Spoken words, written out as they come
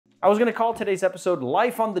I was gonna call today's episode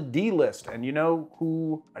Life on the D List, and you know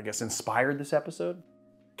who, I guess, inspired this episode?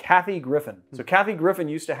 Kathy Griffin. So Kathy Griffin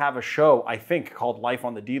used to have a show, I think, called Life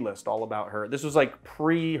on the D List, all about her. This was like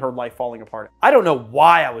pre her life falling apart. I don't know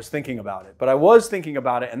why I was thinking about it, but I was thinking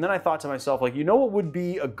about it, and then I thought to myself, like, you know what would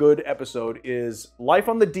be a good episode is Life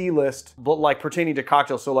on the D List, but like pertaining to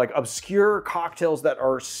cocktails. So like obscure cocktails that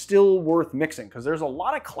are still worth mixing, because there's a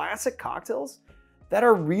lot of classic cocktails that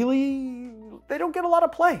are really, they don't get a lot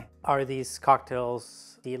of play. Are these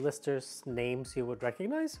cocktails D-listers names you would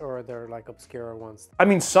recognize, or are there like obscure ones? I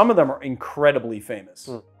mean, some of them are incredibly famous,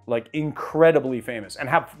 like incredibly famous, and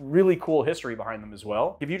have really cool history behind them as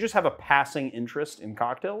well. If you just have a passing interest in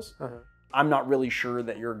cocktails, I'm not really sure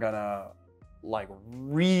that you're gonna like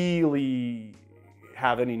really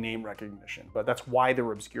have any name recognition, but that's why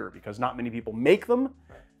they're obscure, because not many people make them,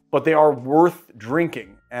 but they are worth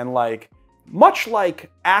drinking. And like, much like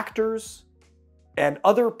actors and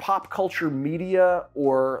other pop culture media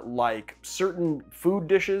or like certain food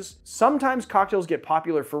dishes, sometimes cocktails get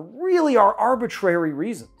popular for really arbitrary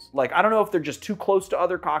reasons. Like, I don't know if they're just too close to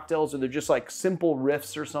other cocktails or they're just like simple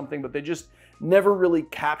riffs or something, but they just never really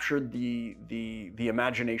captured the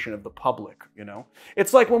imagination of the public, you know?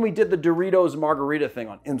 It's like when we did the Doritos margarita thing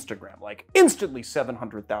on Instagram, like instantly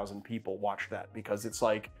 700,000 people watched that because it's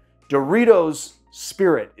like, Doritos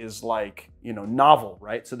spirit is like, you know, novel,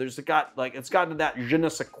 right? So it's got that je ne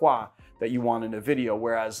sais quoi that you want in a video,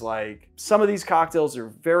 whereas like some of these cocktails are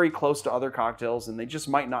very close to other cocktails and they just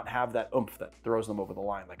might not have that oomph that throws them over the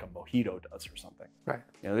line like a mojito does or something. Right.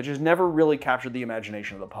 You know, they just never really captured the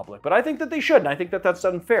imagination of the public, but I think that they should, and I think that that's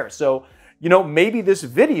unfair. So, you know, maybe this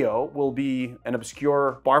video will be an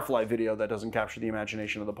obscure barfly video that doesn't capture the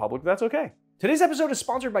imagination of the public. That's okay. Today's episode is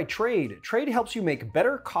sponsored by Trade. Trade helps you make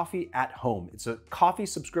better coffee at home. It's a coffee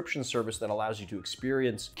subscription service that allows you to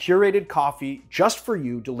experience curated coffee just for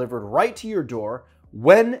you, delivered right to your door,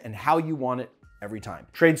 when and how you want it every time.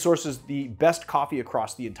 Trade sources the best coffee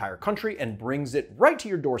across the entire country and brings it right to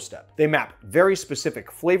your doorstep. They map very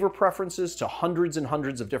specific flavor preferences to hundreds and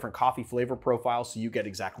hundreds of different coffee flavor profiles so you get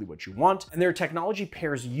exactly what you want. And their technology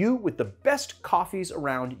pairs you with the best coffees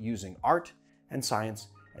around using art and science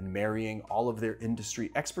and marrying all of their industry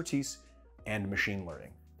expertise and machine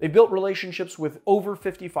learning. They built relationships with over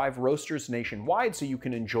 55 roasters nationwide so you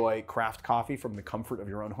can enjoy craft coffee from the comfort of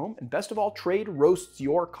your own home. And best of all, Trade roasts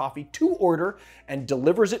your coffee to order and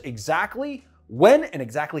delivers it exactly when and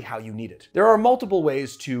exactly how you need it. There are multiple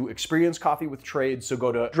ways to experience coffee with Trade, so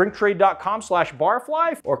go to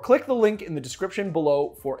drinktrade.com/barfly or click the link in the description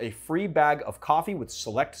below for a free bag of coffee with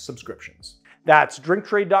select subscriptions. That's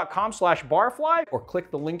drinktrade.com/barfly or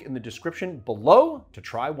click the link in the description below to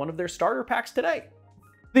try one of their starter packs today.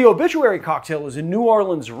 The Obituary Cocktail is a New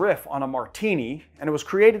Orleans riff on a martini, and it was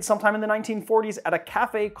created sometime in the 1940s at a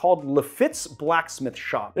cafe called Lafitte's Blacksmith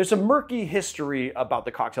Shop. There's a murky history about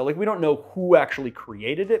the cocktail. Like, we don't know who actually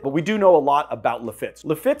created it, but we do know a lot about Lafitte's.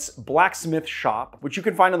 Lafitte's Blacksmith Shop, which you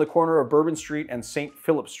can find on the corner of Bourbon Street and St.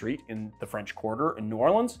 Philip Street in the French Quarter in New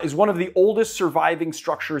Orleans, is one of the oldest surviving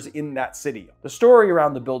structures in that city. The story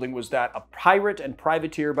around the building was that a pirate and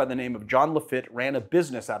privateer by the name of John Lafitte ran a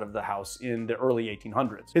business out of the house in the early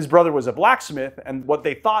 1800s. His brother was a blacksmith, and what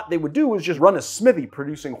they thought they would do was just run a smithy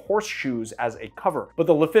producing horseshoes as a cover. But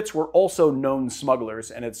the Lafittes were also known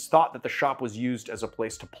smugglers, and it's thought that the shop was used as a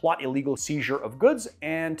place to plot illegal seizure of goods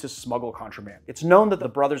and to smuggle contraband. It's known that the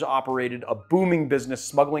brothers operated a booming business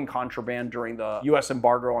smuggling contraband during the US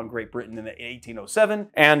embargo on Great Britain in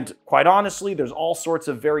 1807, and quite honestly, there's all sorts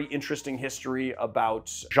of very interesting history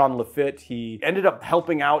about Jean Lafitte. He ended up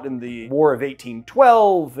helping out in the War of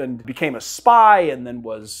 1812 and became a spy, and then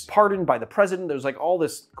was pardoned by the president. There's like all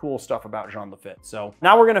this cool stuff about Jean Lafitte. So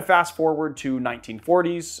now we're gonna fast forward to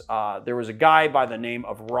 1940s. There was a guy by the name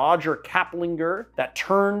of Roger Kaplinger that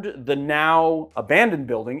turned the now abandoned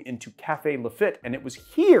building into Cafe Lafitte, and it was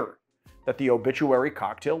here that the Obituary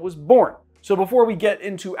Cocktail was born. So before we get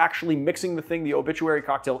into actually mixing the thing, the Obituary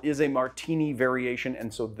Cocktail is a martini variation,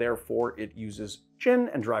 and so therefore it uses gin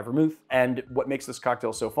and dry vermouth. And what makes this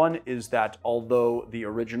cocktail so fun is that although the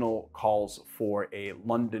original calls for a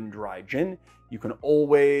London dry gin, you can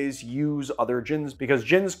always use other gins because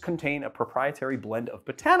gins contain a proprietary blend of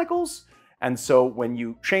botanicals. And so when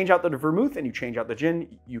you change out the vermouth and you change out the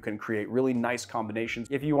gin, you can create really nice combinations.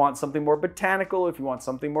 If you want something more botanical, if you want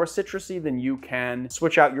something more citrusy, then you can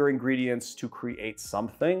switch out your ingredients to create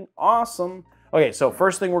something awesome. Okay, so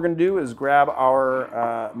first thing we're gonna do is grab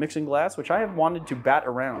our mixing glass, which I have wanted to bat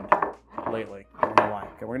around lately. I don't know why.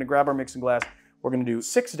 Okay, we're gonna grab our mixing glass. We're gonna do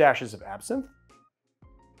 6 dashes of absinthe,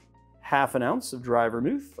 half an ounce of dry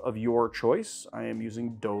vermouth of your choice. I am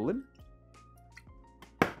using Dolan.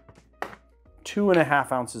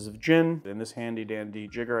 2.5 ounces of gin. In this handy dandy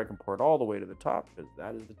jigger, I can pour it all the way to the top because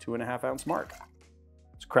that is the 2.5 ounce mark.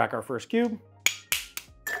 Let's crack our first cube.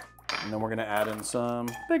 And then we're gonna add in some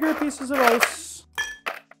bigger pieces of ice.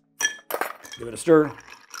 Give it a stir.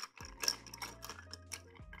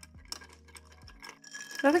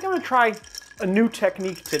 I think I'm gonna try a new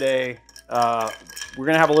technique today. We're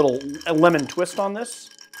gonna have a lemon twist on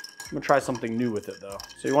this. I'm gonna try something new with it though.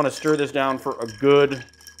 So you wanna stir this down for a good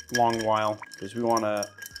long while because we wanna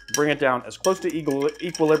bring it down as close to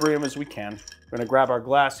equilibrium as we can. We're gonna grab our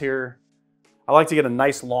glass here. I like to get a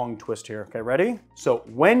nice long twist here. Okay, ready? So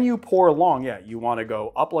when you pour long, yeah, you wanna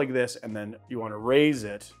go up like this and then you wanna raise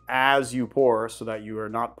it as you pour so that you are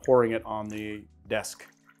not pouring it on the desk.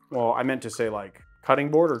 Well, I meant to say like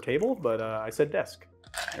cutting board or table, but I said desk.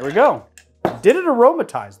 There we go. Did it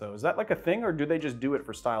aromatize though? Is that like a thing or do they just do it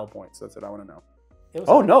for style points? That's what I want to know.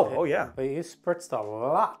 Oh no, oh yeah. But you spritzed a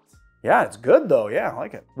lot. Yeah, it's good though, yeah, I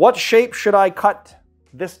like it. What shape should I cut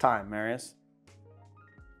this time, Marius?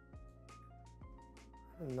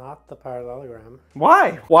 Not the parallelogram.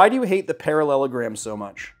 Why? Why do you hate the parallelogram so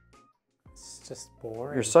much? It's just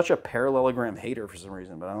boring. You're such a parallelogram hater for some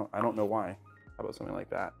reason, but I don't know why. How about something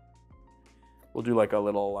like that? We'll do like a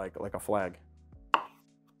little, like a flag. I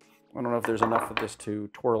don't know if there's enough of this to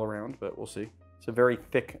twirl around, but we'll see. It's a very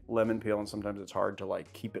thick lemon peel, and sometimes it's hard to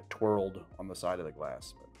like keep it twirled on the side of the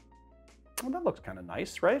glass. But, well, that looks kind of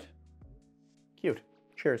nice, right? Cute.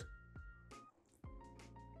 Cheers.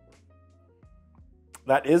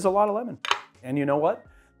 That is a lot of lemon. And you know what?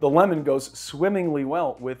 The lemon goes swimmingly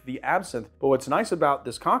well with the absinthe. But what's nice about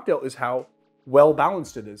this cocktail is how well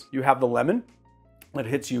balanced it is. You have the lemon that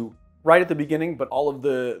hits you right at the beginning, but all of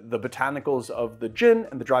the botanicals of the gin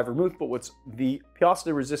and the dry vermouth. But what's the pièce de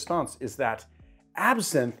résistance is that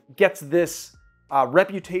absinthe gets this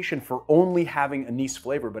reputation for only having anise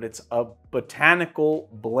flavor, but it's a botanical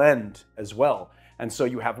blend as well. And so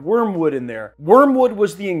you have wormwood in there. Wormwood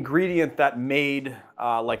was the ingredient that made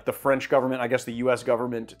like the French government, I guess the US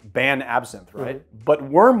government, ban absinthe, right? Mm-hmm. But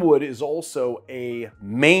wormwood is also a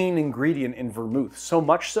main ingredient in vermouth, so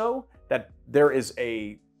much so that there is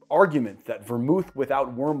a argument that vermouth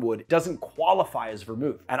without wormwood doesn't qualify as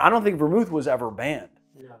vermouth. And I don't think vermouth was ever banned.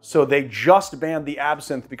 No. So they just banned the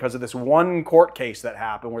absinthe because of this one court case that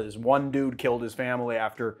happened where this one dude killed his family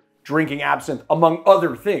after drinking absinthe, among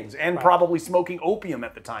other things, and probably smoking opium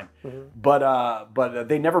at the time. Mm-hmm. But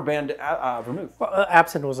they never banned vermouth. Well,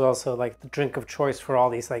 absinthe was also like the drink of choice for all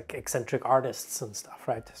these like eccentric artists and stuff,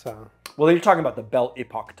 right? So. Well, you're talking about the Belle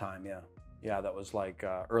Epoque time, yeah. Yeah, that was like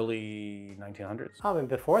early 1900s. I mean,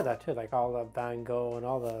 before that too, like all the Van Gogh and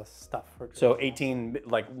all the stuff. So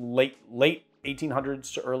late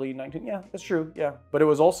 1800s to early 19. Yeah, that's true. Yeah, but it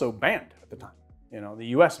was also banned at the time. You know, the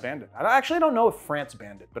U.S. banned it. I actually don't know if France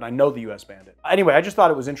banned it, but I know the U.S. banned it. Anyway, I just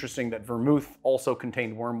thought it was interesting that vermouth also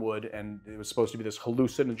contained wormwood, and it was supposed to be this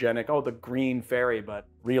hallucinogenic, oh, the green fairy, but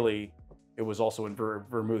really, it was also in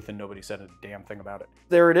vermouth and nobody said a damn thing about it.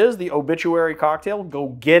 There it is, the Obituary Cocktail. Go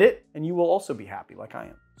get it and you will also be happy like I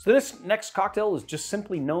am. So this next cocktail is just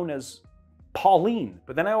simply known as Pauline.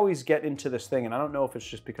 But then I always get into this thing and I don't know if it's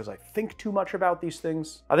just because I think too much about these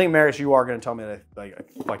things. I think, Marius, you are going to tell me that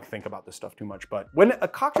I think about this stuff too much. But when a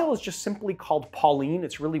cocktail is just simply called Pauline,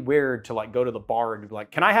 it's really weird to like go to the bar and be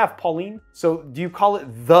like, can I have Pauline? So do you call it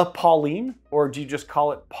the Pauline or do you just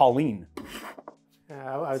call it Pauline?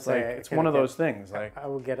 I would say it's one of those things. Like I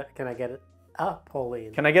will get it. Can I get it? A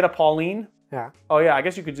Pauline. Can I get a Pauline? Yeah. Oh yeah, I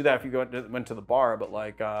guess you could do that if you went to the bar. But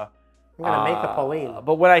like, I'm gonna make a Pauline.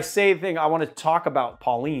 But when I say I want to talk about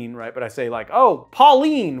Pauline, right? But I say like, oh,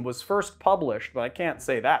 Pauline was first published, but I can't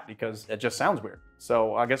say that because it just sounds weird.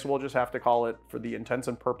 So I guess we'll just have to call it, for the intents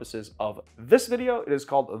and purposes of this video, it is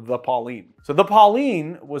called the Pauline. So the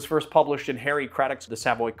Pauline was first published in Harry Craddock's The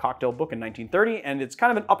Savoy Cocktail book in 1930, and it's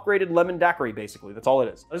kind of an upgraded lemon daiquiri, basically. That's all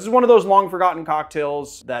it is. This is one of those long forgotten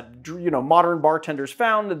cocktails that, you know, modern bartenders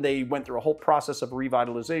found, and they went through a whole process of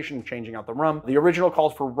revitalization, changing out the rum. The original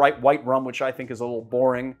calls for white rum, which I think is a little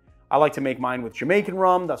boring. I like to make mine with Jamaican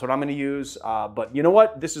rum. That's what I'm gonna use. But you know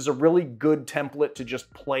what? This is a really good template to just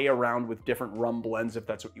play around with different rum blends if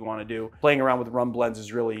that's what you wanna do. Playing around with rum blends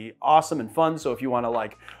is really awesome and fun. So if you wanna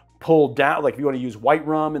like pull down, like if you want to use white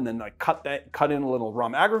rum and then like cut in a little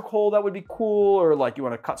rum agricole, that would be cool. Or like you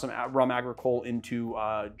want to cut some rum agricole into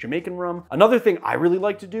Jamaican rum. Another thing I really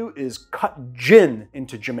like to do is cut gin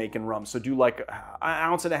into Jamaican rum. So do like 1.5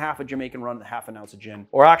 ounces of Jamaican rum, 1/2 ounce of gin.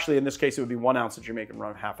 Or actually in this case, it would be 1 ounce of Jamaican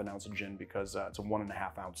rum, 1/2 ounce of gin because it's a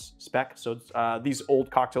 1.5 ounce spec. So these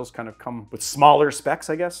old cocktails kind of come with smaller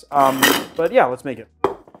specs, I guess. But yeah, let's make it.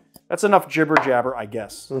 That's enough jibber jabber, I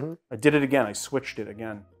guess. I did it again, I switched it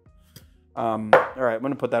again. All right, I'm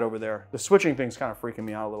gonna put that over there. The switching thing's kind of freaking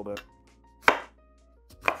me out a little bit.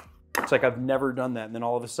 It's like I've never done that, and then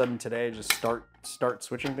all of a sudden today, I just start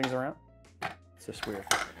switching things around. It's just weird.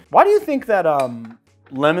 Why do you think that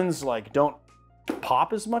lemons like don't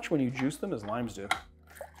pop as much when you juice them as limes do?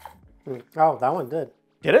 Oh, that one did.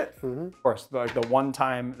 Did it? Mm-hmm. Of course, like the one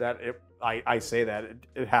time that I say that,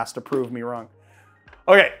 it has to prove me wrong.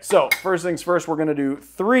 Okay, so first things first, we're gonna do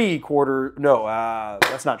that's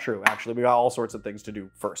not true, actually. We got all sorts of things to do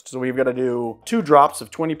first. So we've gotta do 2 drops of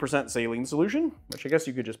 20% saline solution, which I guess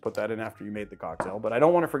you could just put that in after you made the cocktail, but I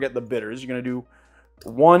don't wanna forget the bitters. You're gonna do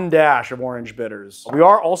 1 dash of orange bitters. We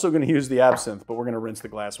are also gonna use the absinthe, but we're gonna rinse the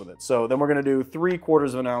glass with it. So then we're gonna do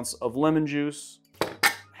 3/4 of an ounce of lemon juice,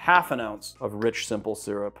 1/2 ounce of rich simple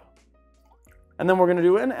syrup, and then we're gonna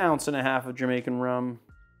do 1.5 ounces of Jamaican rum.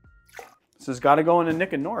 This has got to go into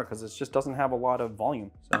Nick and Nora because it just doesn't have a lot of volume.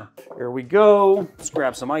 So here we go. Let's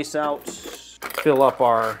grab some ice out. Fill up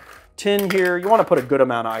our tin here. You want to put a good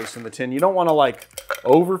amount of ice in the tin. You don't want to like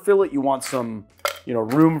overfill it. You want some, you know,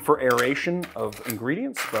 room for aeration of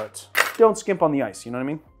ingredients, but don't skimp on the ice. You know what I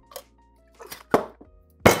mean?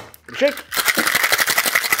 Good shake.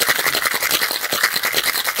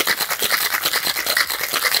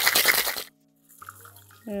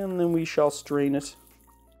 And then we shall strain it.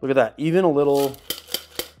 Look at that, even a little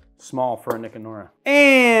small for a Nick and Nora.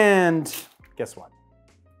 And guess what?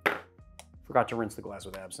 Forgot to rinse the glass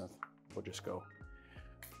with absinthe. We'll just go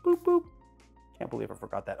boop, boop. Can't believe I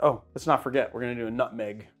forgot that. Oh, let's not forget, we're gonna do a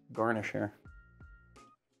nutmeg garnish here.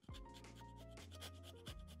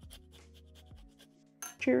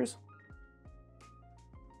 Cheers.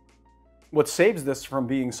 What saves this from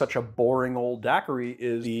being such a boring old daiquiri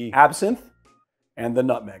is the absinthe and the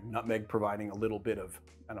nutmeg. Nutmeg providing a little bit of,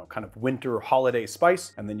 I don't know, kind of winter holiday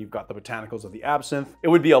spice, and then you've got the botanicals of the absinthe. It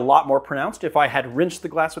would be a lot more pronounced if I had rinsed the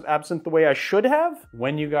glass with absinthe the way I should have.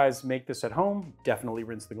 When you guys make this at home, definitely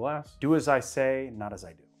rinse the glass. Do as I say, not as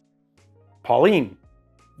I do. Pauline.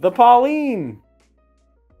 The Pauline.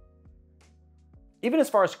 Even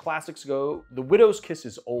as far as classics go, the Widow's Kiss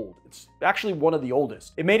is old. It's actually one of the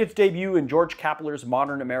oldest. It made its debut in George Kapler's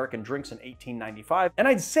Modern American Drinks in 1895, and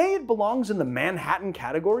I'd say it belongs in the Manhattan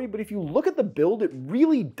category, but if you look at the build, it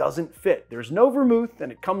really doesn't fit. There's no vermouth,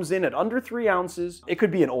 and it comes in at under 3 ounces. It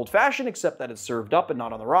could be an old-fashioned, except that it's served up and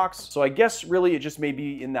not on the rocks. So I guess really it just may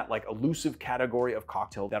be in that like elusive category of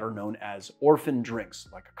cocktail that are known as orphan drinks,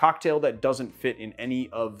 like a cocktail that doesn't fit in any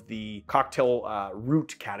of the cocktail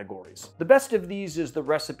root categories. The best of these is the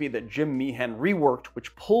recipe that Jim Meehan reworked,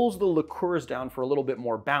 which pulls the liqueurs down for a little bit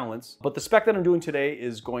more balance. But the spec that I'm doing today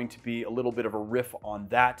is going to be a little bit of a riff on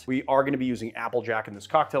that. We are going to be using Applejack in this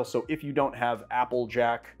cocktail, so if you don't have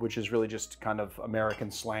Applejack, which is really just kind of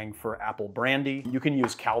American slang for apple brandy, you can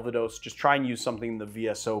use Calvados. Just try and use something in the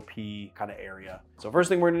VSOP kind of area. So first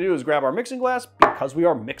thing we're going to do is grab our mixing glass because we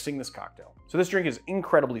are mixing this cocktail. So this drink is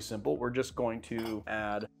incredibly simple. We're just going to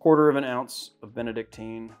add 1/4 ounce of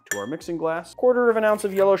Benedictine to our mixing glass, 1/4 ounce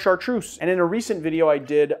of yellow Chartreuse. And in a recent video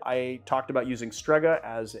I talked about using Strega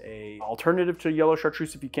as a alternative to yellow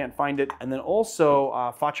Chartreuse if you can't find it. And then also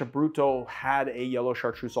Faccia Bruto had a yellow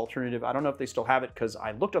Chartreuse alternative. I don't know if they still have it because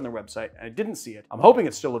I looked on their website and I didn't see it. I'm hoping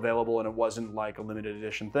it's still available and it wasn't like a limited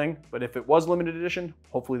edition thing. But if it was limited edition,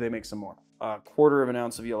 hopefully they make some more. 1/4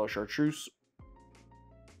 ounce of yellow Chartreuse.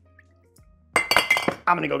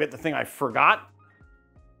 I'm gonna go get the thing I forgot.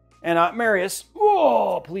 And Marius,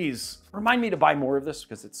 whoa, please remind me to buy more of this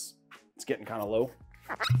because it's getting kind of low.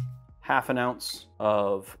 1/2 ounce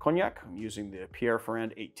of Cognac. I'm using the Pierre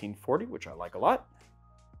Ferrand 1840, which I like a lot.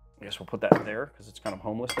 I guess we'll put that there because it's kind of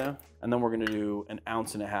homeless now. And then we're gonna do 1.5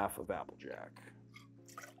 ounces of Applejack.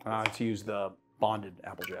 To use the bonded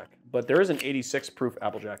Applejack. But there is an 86 proof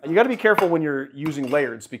Applejack. You gotta be careful when you're using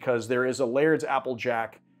layers because there is a layered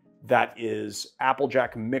Applejack that is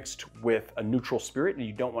Applejack mixed with a neutral spirit, and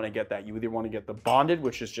you don't want to get that. You either want to get the bonded,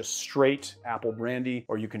 which is just straight apple brandy,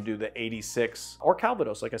 or you can do the 86 or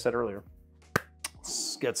Calvados, like I said earlier.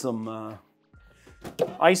 Let's get some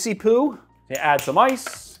icy poo. You add some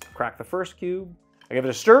ice, crack the first cube. I give it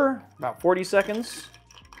a stir, about 40 seconds,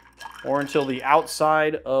 or until the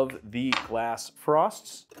outside of the glass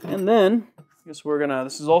frosts. And then, I guess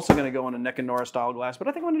this is also gonna go in a Nick and Nora style glass, but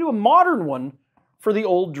I think I'm gonna do a modern one for the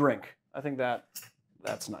old drink. I think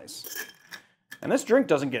that's nice. And this drink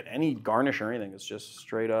doesn't get any garnish or anything. It's just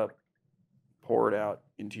straight up pour it out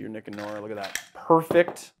into your Nick and Nora. Look at that.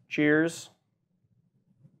 Perfect. Cheers.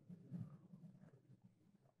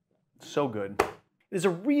 So good. is a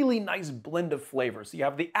really nice blend of flavors. So you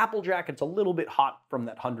have the Applejack, it's a little bit hot from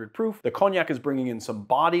that 100 proof. The Cognac is bringing in some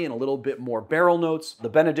body and a little bit more barrel notes. The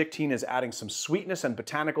Benedictine is adding some sweetness and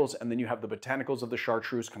botanicals, and then you have the botanicals of the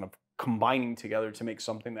Chartreuse kind of combining together to make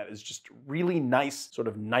something that is just really nice, sort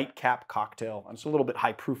of nightcap cocktail. It's a little bit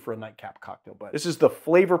high proof for a nightcap cocktail, but this is the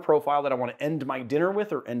flavor profile that I want to end my dinner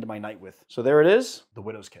with or end my night with. So there it is, the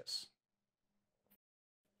Widow's Kiss.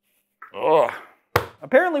 Ugh.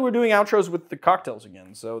 Apparently we're doing outros with the cocktails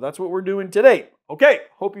again, so that's what we're doing today. Okay,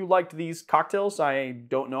 hope you liked these cocktails. I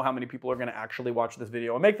don't know how many people are gonna actually watch this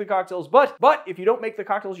video and make the cocktails, but if you don't make the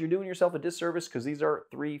cocktails, you're doing yourself a disservice because these are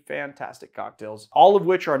 3 fantastic cocktails, all of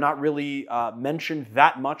which are not really mentioned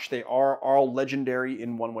that much. They are all legendary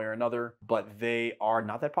in one way or another, but they are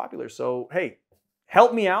not that popular. So hey,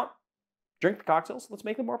 help me out, drink the cocktails, let's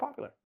make them more popular.